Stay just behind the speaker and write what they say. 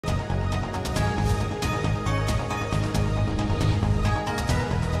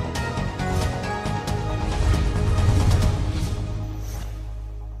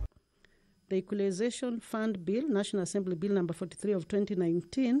the Equalization Fund Bill, National Assembly Bill number 43 of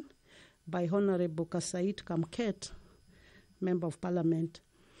 2019, by Honorable Kasait Kamket, Member of Parliament.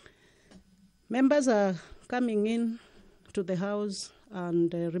 Members are coming in to the House,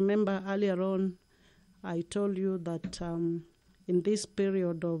 and remember earlier on I told you that in this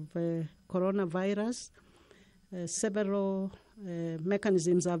period of coronavirus, several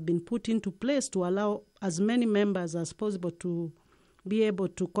mechanisms have been put into place to allow as many members as possible to be able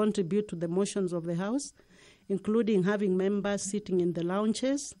to contribute to the motions of the House, including having members sitting in the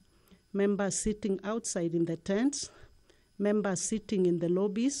lounges, members sitting outside in the tents, members sitting in the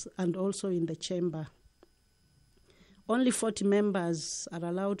lobbies, and also in the chamber. Only 40 members are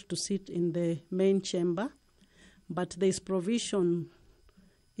allowed to sit in the main chamber, but there is provision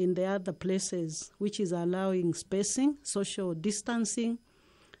in the other places which is allowing spacing, social distancing,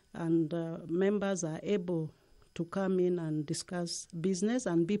 and members are able to come in and discuss business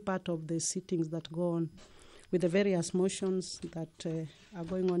and be part of the sittings that go on with the various motions that are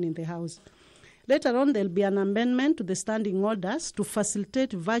going on in the House. Later on, there will be an amendment to the standing orders to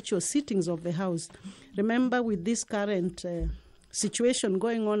facilitate virtual sittings of the House. Remember, with this current situation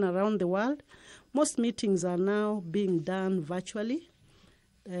going on around the world, most meetings are now being done virtually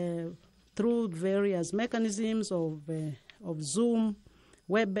through various mechanisms of Zoom,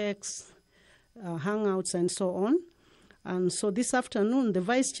 WebEx, Hangouts, and so on. And so this afternoon, the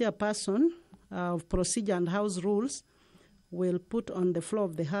Vice Chairperson of Procedure and House Rules will put on the floor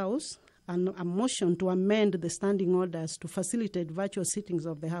of the House a motion to amend the standing orders to facilitate virtual sittings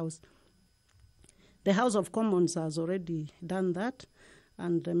of the House. The House of Commons has already done that,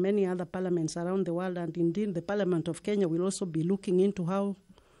 and many other parliaments around the world, and indeed the Parliament of Kenya will also be looking into how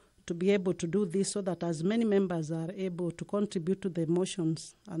to be able to do this so that as many members are able to contribute to the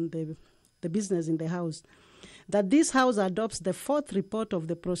motions and the business in the House. That this House adopts the fourth report of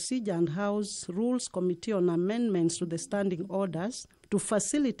the Procedure and House Rules Committee on amendments to the standing orders to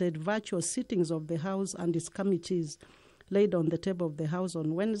facilitate virtual sittings of the House and its committees, laid on the table of the House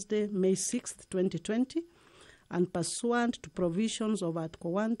on Wednesday, May 6, 2020, and pursuant to provisions of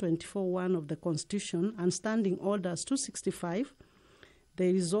Article 124(1) of the Constitution and Standing Orders 265,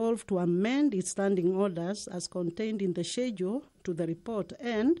 they resolve to amend its standing orders as contained in the schedule to the report,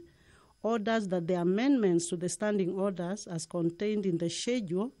 and orders that the amendments to the standing orders as contained in the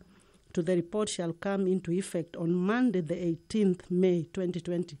schedule to the report shall come into effect on Monday, the 18th May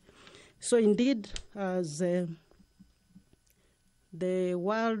 2020. So indeed, as the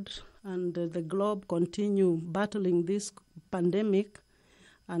world and the globe continue battling this pandemic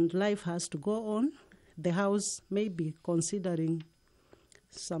and life has to go on, the House may be considering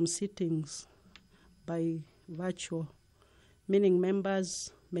some sittings by virtual, meaning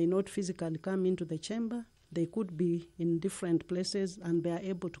members may not physically come into the chamber. They could be in different places and they are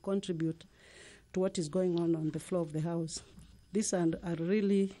able to contribute to what is going on the floor of the House. These are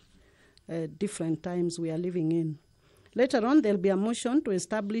really different times we are living in. Later on, there will be a motion to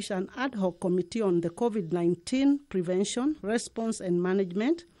establish an ad hoc committee on the COVID-19 prevention, response, and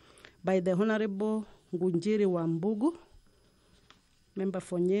management by the Honorable Ngunjiri Wambugu, member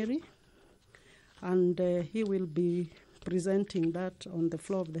for Nyeri, and he will be presenting that on the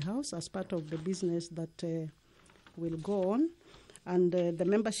floor of the House as part of the business that will go on. And the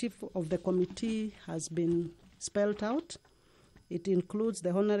membership of the committee has been spelled out. It includes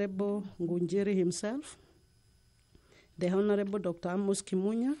the Honorable Ngunjiri himself, the Honorable Dr. Amos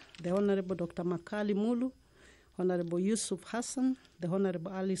Kimunya, the Honorable Dr. Makali Mulu, Honorable Yusuf Hassan, the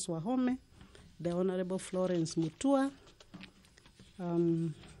Honorable Alice Wahome, the Honorable Florence Mutua,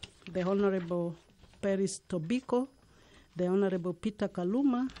 the Honorable Peris Tobiko, the Honorable Peter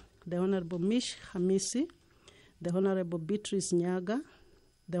Kaluma, the Honorable Mish Hamisi, the Honorable Beatrice Nyaga,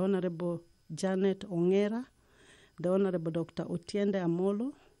 the Honorable Janet Ongera, the Honorable Dr. Otiende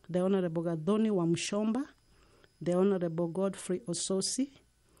Amolo, the Honorable Gadoni Wamshomba, the Honorable Godfrey Ososi,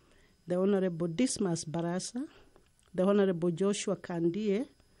 the Honorable Dismas Barasa, the Honorable Joshua Kandie,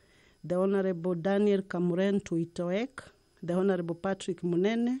 the Honorable Daniel Kamuren Tuitoek, the Honorable Patrick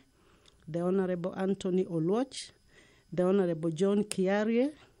Munene, the Honorable Anthony Oluoch, the Honorable John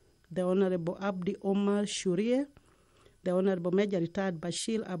Kiarie, the Honorable Abdi Omar Shurie, the Honorable Major Retired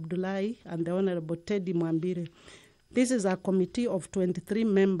Bashir Abdullahi, and the Honorable Teddy Mwambire. This is a committee of 23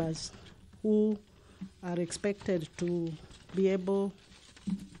 members who are expected to be able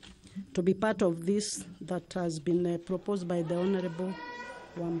to be part of this that has been proposed by the Honorable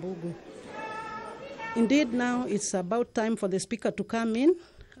Wambugu. Indeed, now it's about time for the Speaker to come in,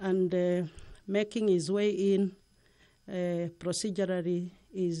 and making his way in procedurally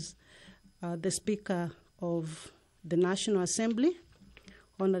is the Speaker of the National Assembly,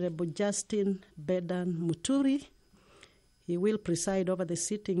 Honorable Justin Bedan Muturi. He will preside over the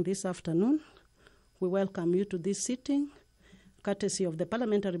sitting this afternoon. We welcome you to this sitting, courtesy of the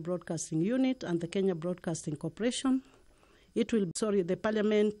Parliamentary Broadcasting Unit and the Kenya Broadcasting Corporation. The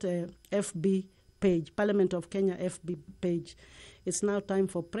Parliament FB page, Parliament of Kenya FB page. It's now time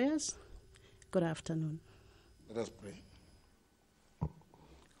for prayers. Good afternoon. Let us pray.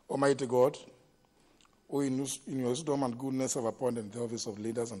 Almighty God, who in your wisdom and goodness have appointed the office of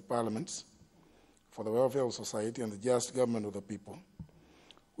leaders and parliaments for the welfare of society and the just government of the people,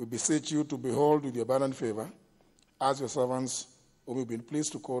 we beseech you to behold with your abundant favor as your servants whom you've been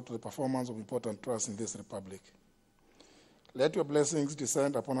pleased to call to the performance of important trusts in this republic. Let your blessings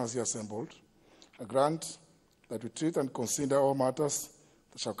descend upon us here assembled, and grant that we treat and consider all matters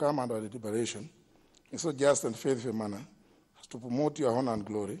that shall come under our deliberation in so just and faithful manner as to promote your honor and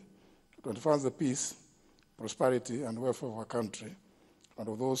glory, to advance the peace, prosperity, and welfare of our country and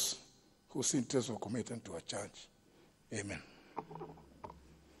of those whose interests are committed to our church. Amen.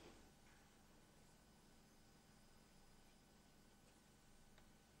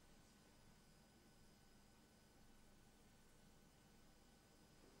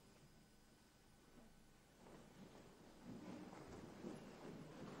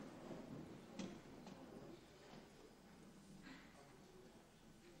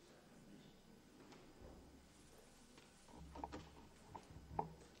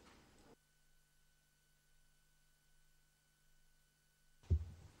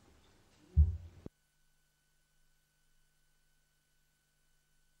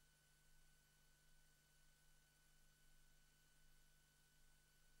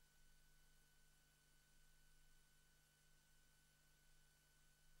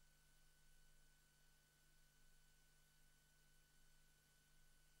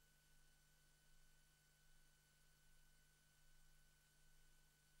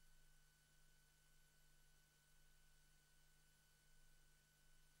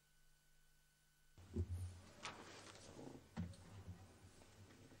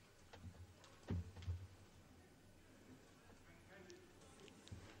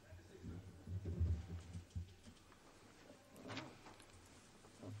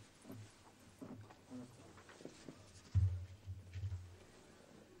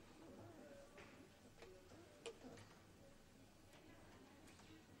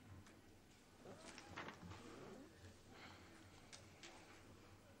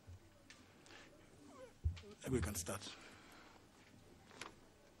 We can start.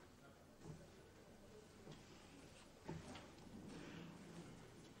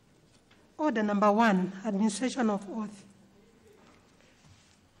 Order number 1, administration of oath.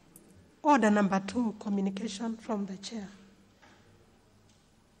 Order number 2, communication from the chair.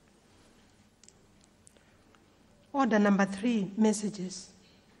 Order number 3, messages.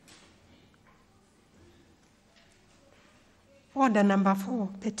 Order number 4,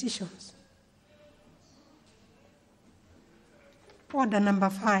 petitions. Order number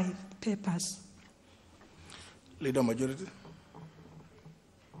 5, papers. Leader Majority.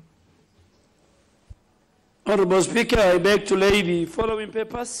 Honorable Speaker, I beg to lay the following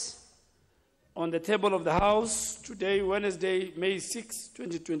papers on the table of the House today, Wednesday, May 6,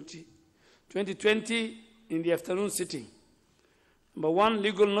 2020, in the afternoon sitting. Number 1,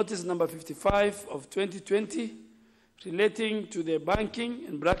 legal notice number 55 of 2020 relating to the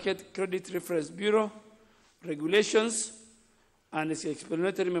Banking (Credit Reference Bureau) regulations and its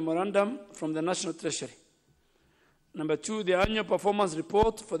explanatory memorandum from the National Treasury. Number 2, the annual performance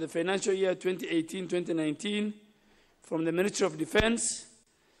report for the financial year 2018-2019 from the Ministry of Defense.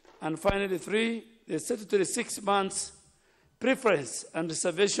 And finally, 3, the statutory 6 months preference and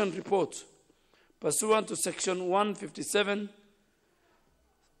reservation report pursuant to Section 157,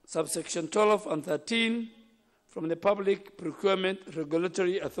 subsection 12 and 13 from the Public Procurement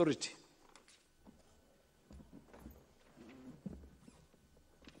Regulatory Authority.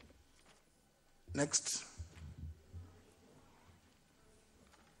 Next.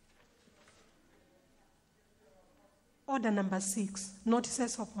 Order number 6,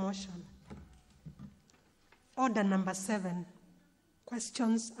 notices of motion. Order number 7,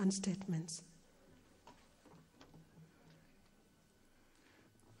 questions and statements.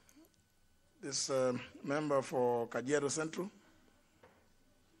 This member for Kajiado Central,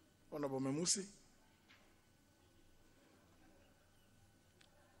 Honorable Memusi.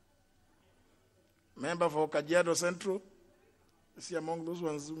 Member for Kajiado Central, is he among those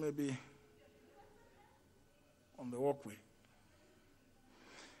ones who may be on the walkway?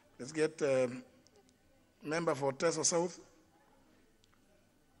 Let's get member for Tesa South,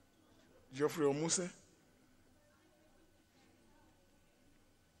 Geoffrey Omuse.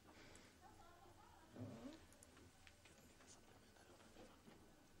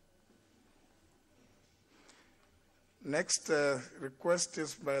 Next request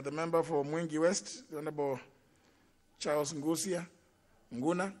is by the member for Mwingi West, the Honorable Charles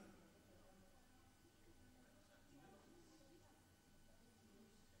Nguna.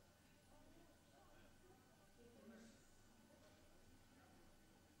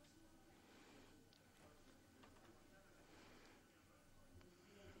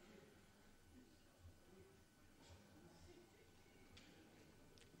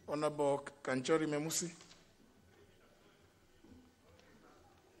 Honorable Kanchori Memusi.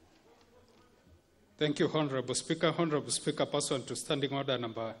 Thank you, Honorable Speaker. Honorable Speaker, pursuant to Standing Order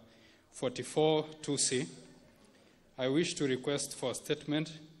number 44-2C, I wish to request for a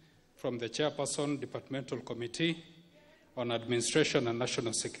statement from the Chairperson, Departmental Committee on Administration and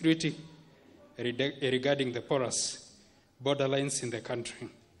National Security regarding the porous borderlines in the country.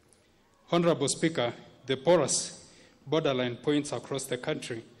 Honorable Speaker, the porous borderline points across the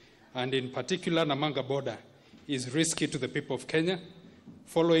country, and in particular Namanga border, is risky to the people of Kenya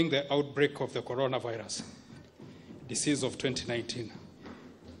following the outbreak of the coronavirus disease of 2019.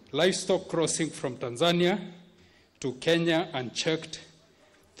 Livestock crossing from Tanzania to Kenya unchecked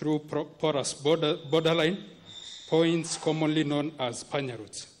through porous borderline points commonly known as panya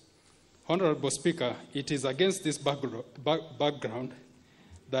routes. Honorable Speaker, it is against this background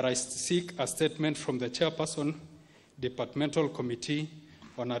that I seek a statement from the Chairperson, Departmental Committee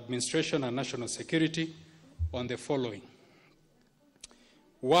on Administration and National Security on the following.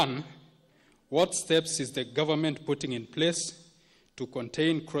 1. What steps is the government putting in place to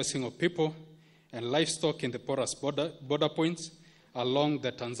contain crossing of people and livestock in the porous border points along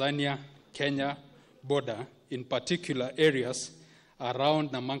the Tanzania-Kenya border, in particular areas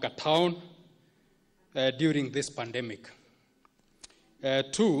around Namanga town during this pandemic?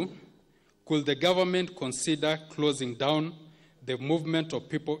 2. Could the government consider closing down the movement of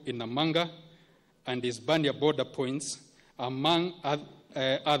people in Namanga and Hispania border points, among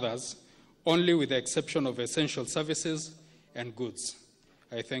others, only with the exception of essential services and goods?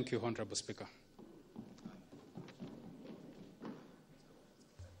 I thank you, Honorable Speaker.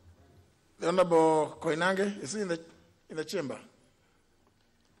 The Honorable Koinange, is he in the chamber?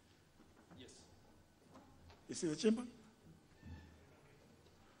 Yes. Is he in the chamber?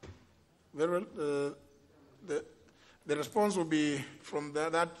 Very well. The response will be from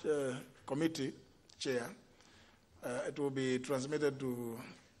that committee chair. It will be transmitted to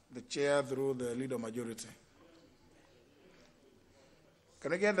the chair through the leader majority.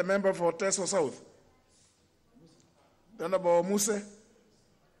 Can I get the member for Teso South? The Honorable Muse.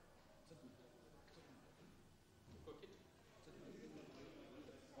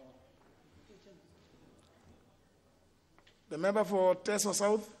 The member for Teso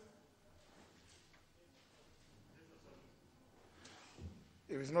South?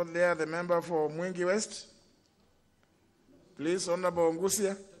 If it's not there, the member for Mwingi West? Please, Honorable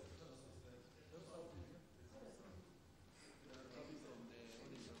Ngusia.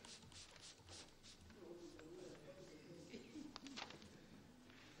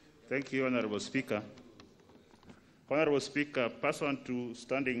 Thank you, Honorable Speaker. Honorable Speaker, pursuant to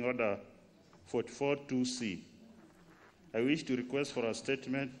Standing Order 44-2C, I wish to request for a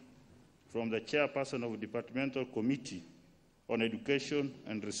statement from the Chairperson of the Departmental Committee on Education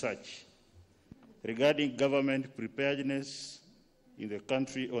and Research regarding government preparedness in the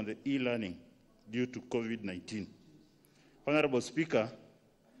country on the e-learning due to COVID-19. Honorable Speaker,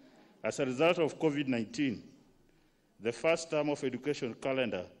 as a result of COVID-19, the first term of education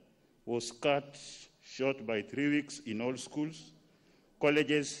calendar was cut short by 3 weeks in all schools,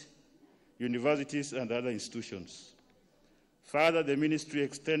 colleges, universities, and other institutions. Further, the ministry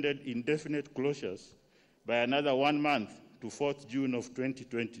extended indefinite closures by another 1 month to 4th June of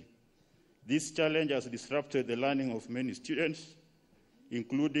 2020. This challenge has disrupted the learning of many students,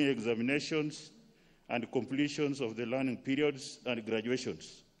 including examinations and completions of the learning periods and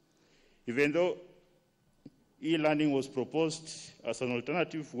graduations. Even though e-learning was proposed as an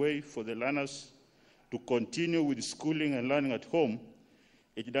alternative way for the learners to continue with schooling and learning at home,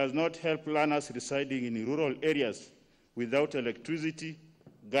 it does not help learners residing in rural areas without electricity,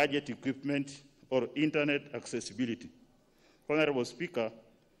 gadget equipment, or internet accessibility. Honorable Speaker,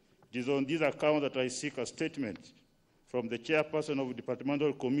 it is on this account that I seek a statement from the Chairperson of the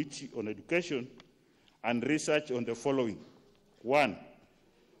Departmental Committee on Education and Research on the following. 1.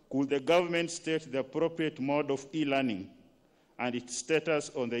 Could the government state the appropriate mode of e-learning and its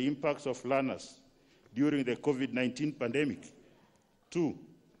status on the impacts of learners during the COVID-19 pandemic? 2.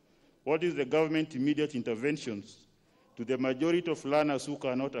 What is the government's immediate interventions to the majority of learners who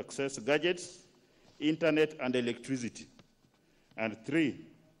cannot access gadgets, internet, and electricity? And 3.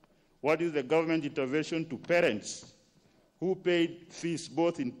 What is the government intervention to parents who paid fees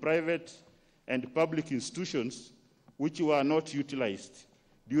both in private and public institutions which were not utilized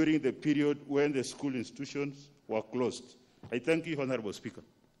during the period when the school institutions were closed. I thank you, Honorable Speaker.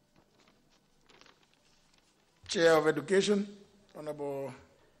 Chair of Education, Honorable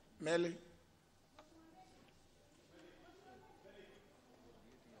Melly.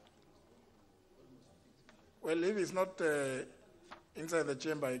 Well, if he's not inside the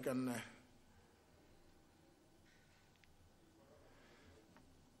chamber, he can.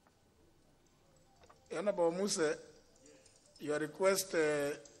 Honorable Musa, your request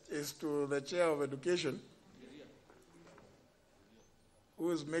is to the Chair of Education,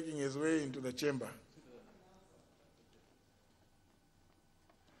 who is making his way into the chamber.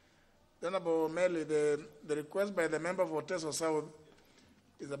 Honorable Melly, the request by the member for Teso South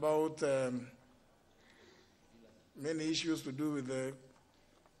is about many issues to do with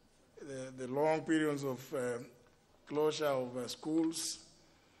the long periods of closure of schools,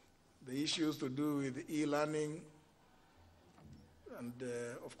 the issues to do with e-learning, and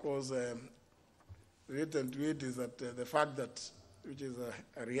of course, related to it is that the fact that, which is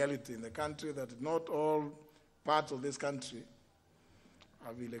a reality in the country, that not all parts of this country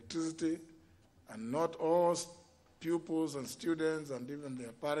have electricity, and not all pupils and students and even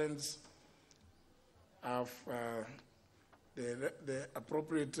their parents have the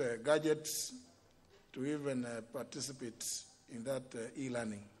appropriate gadgets to even participate in that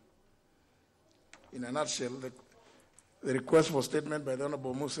e-learning. In a nutshell, the request for statement by the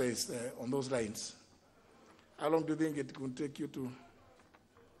Honorable Musa is on those lines. How long do you think it could take you to,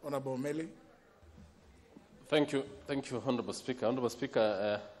 Honorable Melly? Thank you, Honorable Speaker. Honorable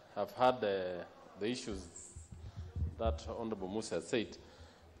Speaker, I've heard the issues that Honorable Musa has said.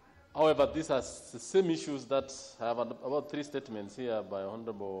 However, these are the same issues that I have about 3 statements here by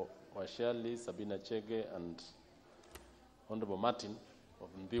Honorable Washali, Sabina Chege, and Honorable Martin of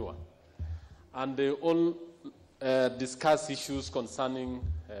Mbiwa. And they all discuss issues concerning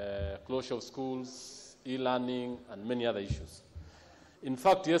closure of schools, e-learning, and many other issues. In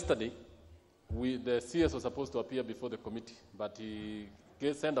fact, yesterday, the CS was supposed to appear before the committee, but he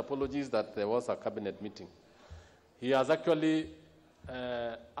sent apologies that there was a cabinet meeting. He has actually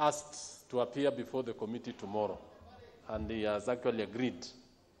asked to appear before the committee tomorrow, and he has actually agreed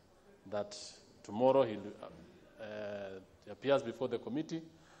that tomorrow he appears before the committee,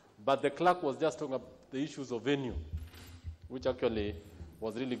 but the clerk was just talking about the issues of venue, which actually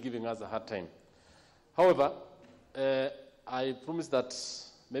was really giving us a hard time. However, I promise that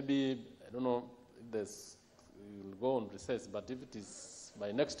maybe, I don't know if we'll go on recess, but if it is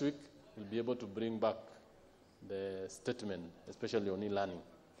by next week, we'll be able to bring back the statement, especially on e-learning,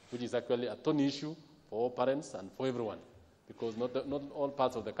 which is actually a thorny issue for all parents and for everyone, because not all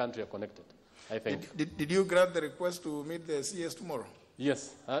parts of the country are connected. I think. Did you grant the request to meet the CS tomorrow?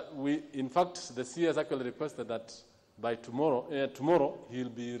 Yes. In fact, the CS actually requested that by tomorrow, he'll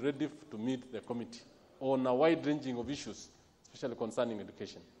be ready to meet the committee on a wide ranging of issues, especially concerning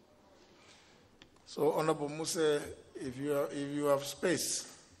education. So, Honorable Musa, if you have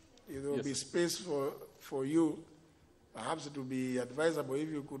space, if there will be space for you, perhaps it would be advisable if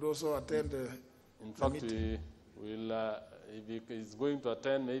you could also attend in fact, we will, if he is going to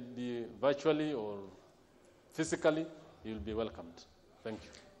attend, maybe virtually or physically, he will be welcomed. Thank you.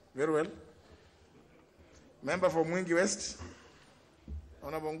 Very well. Member for Mwingi West,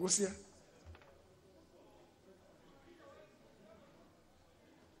 Honorable Ngusia.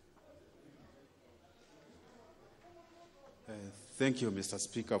 Thank you, Mr.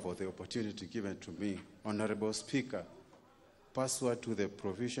 Speaker, for the opportunity given to me. Honorable Speaker, pursuant to the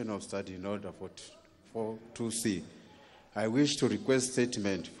provision of Standing Order 442C, I wish to request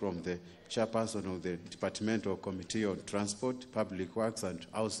statement from the chairperson of the Departmental Committee on Transport, Public Works and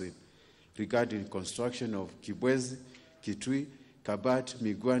Housing regarding construction of Kibwezi, Kitui, Kabat,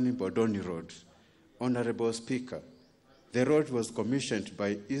 Migwani, Bodoni Road. Honorable Speaker, the road was commissioned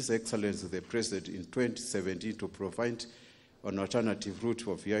by His Excellency the President in 2017 to provide an alternative route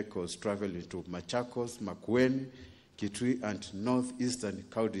for vehicles traveling to Machakos, Makueni, Kitui, and northeastern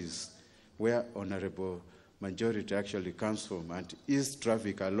counties, where Honorable majority actually comes from, and east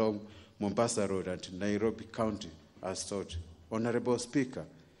traffic along Mombasa Road and Nairobi County as taught. Honorable Speaker,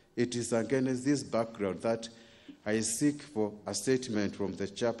 it is against this background that I seek for a statement from the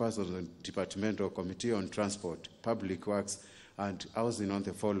chairperson of the Departmental Committee on Transport, Public Works and Housing on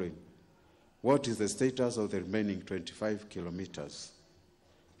the following. What is the status of the remaining 25 kilometers?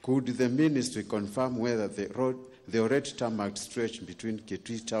 Could the ministry confirm whether the already tarmac stretch between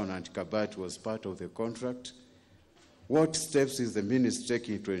Kitui Town and Kabat was part of the contract? What steps is the ministry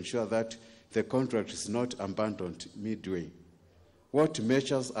taking to ensure that the contract is not abandoned midway? What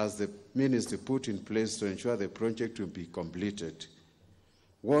measures has the ministry put in place to ensure the project will be completed?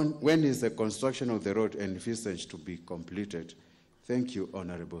 When is the construction of the road envisaged to be completed? Thank you,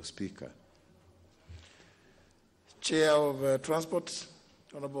 Honorable Speaker. Chair of Transport,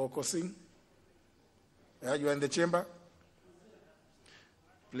 Honorable Kosing. You are in the chamber.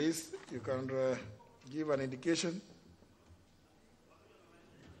 Please, you can give an indication.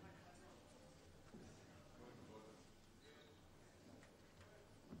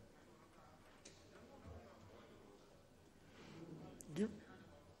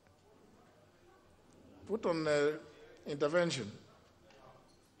 Put on intervention.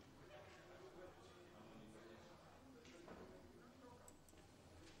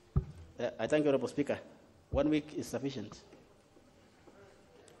 I thank you, Honorable Speaker. 1 week is sufficient.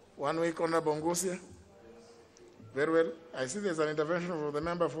 1 week, Honorable Ngosia. Very well. I see there's an intervention from the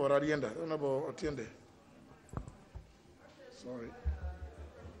member for Arienda, Honorable Otiende. Sorry.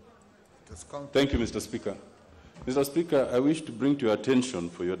 Thank you, Mr. Speaker. Mr. Speaker, I wish to bring to your attention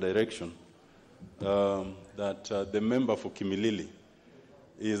for your direction that the member for Kimilili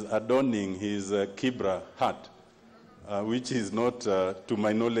is adorning his Kibra hat, which is not, to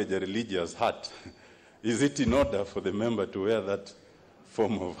my knowledge, a religious hat. Is it in order for the member to wear that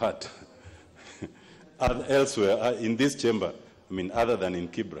form of hat elsewhere in this chamber, I mean, other than in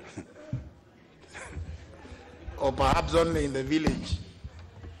Kibra? Or perhaps only in the village.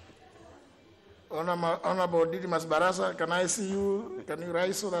 Honorable Didimas Barasa, can I see you? Can you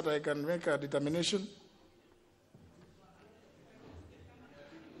rise so that I can make a determination?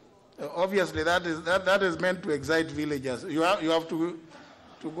 Obviously, that is meant to excite villagers. You have to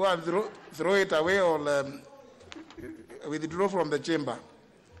go and throw it away or withdraw from the chamber.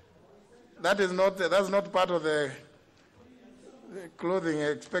 That's not part of the clothing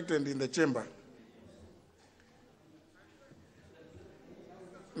expected in the chamber.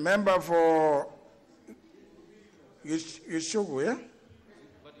 Member for Gishugu, yeah?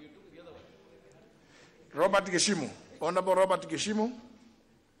 But you took the other one. Robert Geshimu. Honorable Robert Geshimu.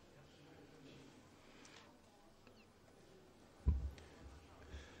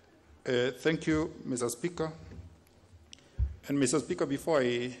 Thank you, Mr. Speaker. And Mr. Speaker, before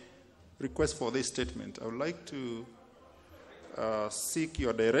I request for this statement, I would like to seek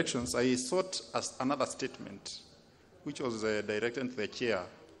your directions. I sought as another statement, which was directed to the chair,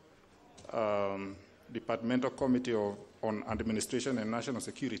 Departmental Committee on Administration and National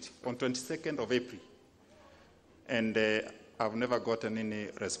Security on 22nd of April. And I've never gotten any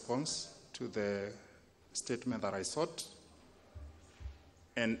response to the statement that I sought.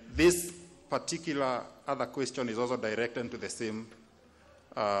 And this particular other question is also directed to the same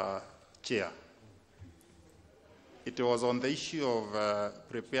chair. It was on the issue of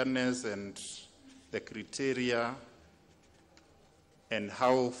preparedness and the criteria and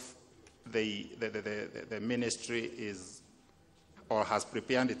how the ministry is or has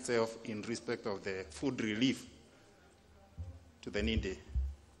prepared itself in respect of the food relief to the needy.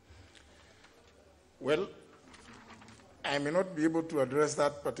 Well, I may not be able to address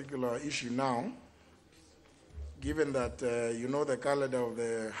that particular issue now, given that you know the calendar of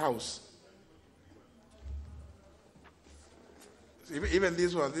the House. Even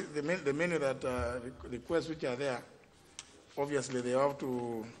these ones, the many that requests which are there, obviously they have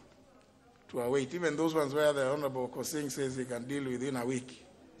to await. Even those ones where the Honorable Kosing says he can deal within a week,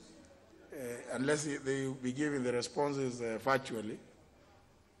 unless they will be giving the responses virtually,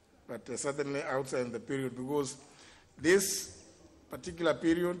 but certainly outside the period, because this particular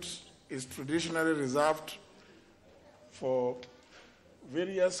period is traditionally reserved for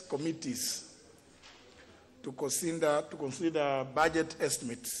various committees to consider budget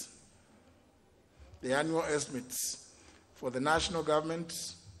estimates, the annual estimates for the national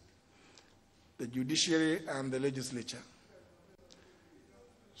government, the judiciary, and the legislature.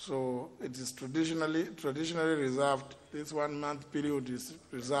 So it is traditionally reserved, this 1 month period is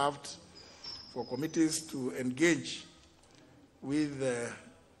reserved for committees to engage with the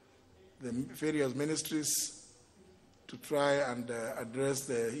various ministries to try and address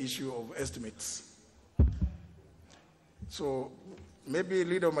the issue of estimates. So maybe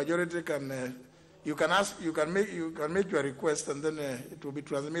leader majority can you can make your request, and then it will be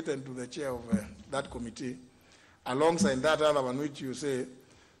transmitted to the chair of that committee, alongside that other one which you say,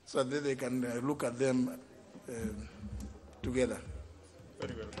 so that they can look at them together.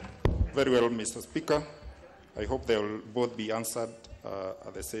 Very well. Very well, Mr. Speaker. I hope they will both be answered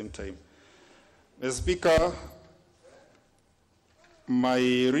at the same time. Mr. Speaker, my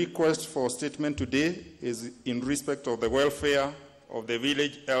request for statement today is in respect of the welfare of the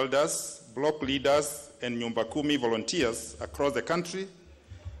village elders, block leaders, and Nyumba Kumi volunteers across the country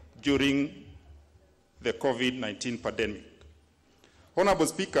during the COVID-19 pandemic. Honorable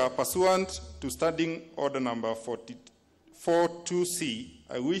Speaker, pursuant to Standing Order number 442C,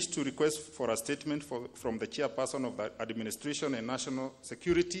 I wish to request for a statement from the Chairperson of the Administration and National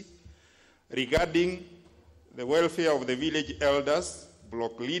Security regarding the welfare of the village elders,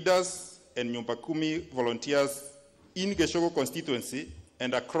 block leaders, and Nyumba Kumi volunteers in Geshogo constituency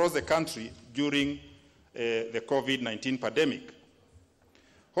and across the country during the COVID-19 pandemic.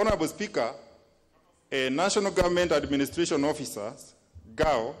 Honorable Speaker, National Government Administration officers,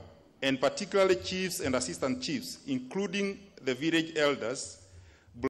 GAO, and particularly chiefs and assistant chiefs, including the village elders,